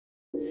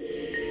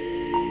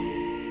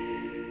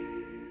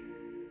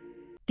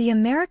The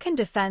American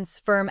defense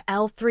firm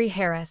L3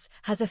 Harris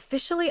has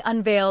officially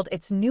unveiled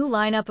its new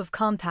lineup of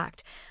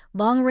compact,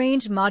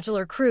 long-range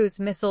modular cruise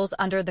missiles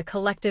under the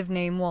collective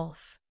name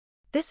Wolf.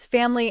 This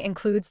family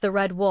includes the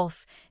Red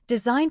Wolf,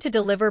 designed to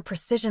deliver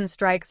precision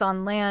strikes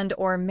on land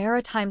or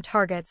maritime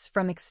targets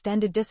from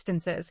extended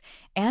distances,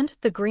 and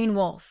the Green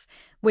Wolf,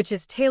 which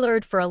is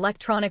tailored for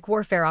electronic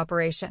warfare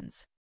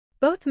operations.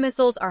 Both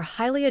missiles are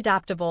highly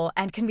adaptable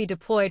and can be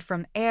deployed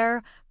from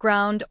air,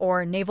 ground,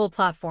 or naval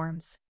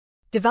platforms.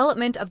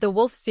 Development of the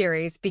Wolf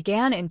series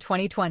began in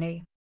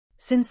 2020.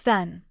 Since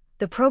then,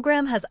 the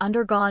program has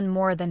undergone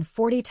more than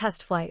 40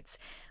 test flights,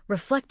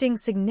 reflecting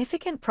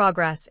significant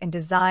progress in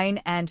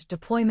design and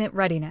deployment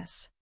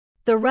readiness.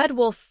 The Red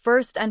Wolf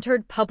first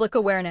entered public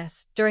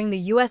awareness during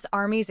the U.S.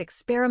 Army's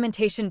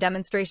Experimentation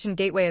Demonstration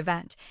Gateway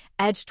event,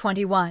 Edge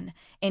 21,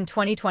 in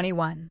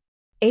 2021.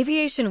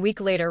 Aviation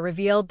Week later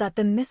revealed that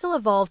the missile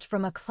evolved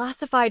from a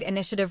classified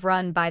initiative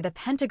run by the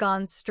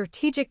Pentagon's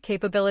Strategic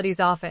Capabilities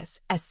Office,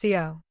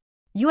 SCO.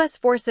 U.S.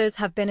 forces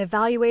have been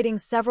evaluating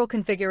several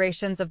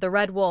configurations of the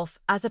Red Wolf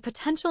as a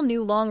potential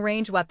new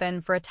long-range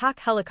weapon for attack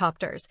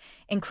helicopters,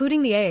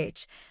 including the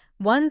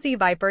AH-1Z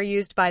Viper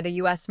used by the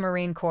U.S.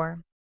 Marine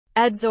Corps.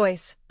 Ed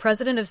Zoyce,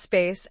 president of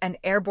Space and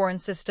Airborne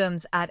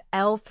Systems at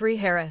L3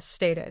 Harris,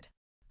 stated,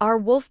 "Our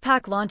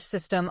Wolfpack launch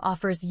system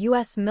offers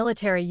U.S.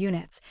 military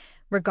units,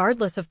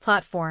 regardless of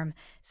platform,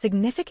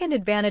 significant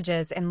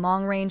advantages in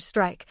long-range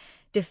strike,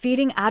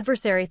 defeating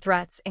adversary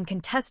threats in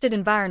contested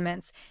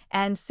environments,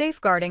 and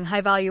safeguarding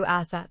high-value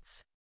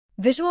assets."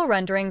 Visual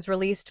renderings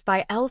released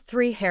by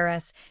L3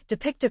 Harris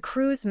depict a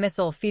cruise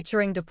missile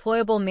featuring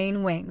deployable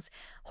main wings,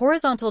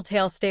 horizontal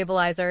tail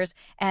stabilizers,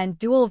 and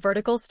dual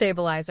vertical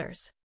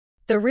stabilizers.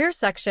 The rear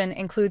section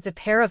includes a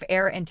pair of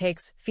air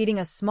intakes feeding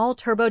a small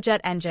turbojet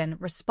engine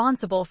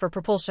responsible for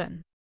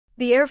propulsion.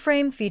 The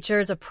airframe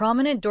features a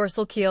prominent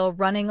dorsal keel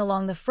running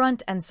along the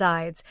front and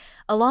sides,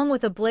 along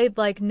with a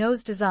blade-like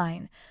nose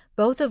design,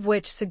 both of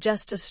which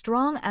suggest a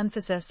strong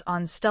emphasis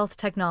on stealth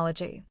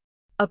technology.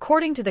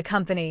 According to the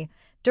company,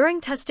 during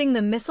testing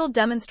the missile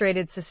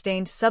demonstrated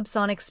sustained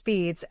subsonic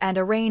speeds and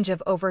a range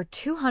of over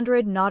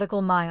 200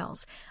 nautical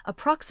miles,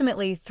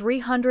 approximately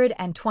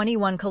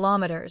 321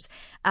 kilometers,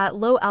 at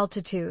low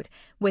altitude,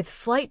 with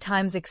flight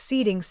times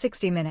exceeding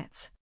 60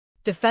 minutes.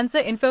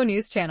 Defensa Info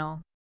News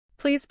Channel.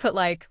 Please put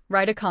like,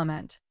 write a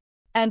comment,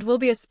 and we'll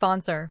be a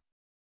sponsor.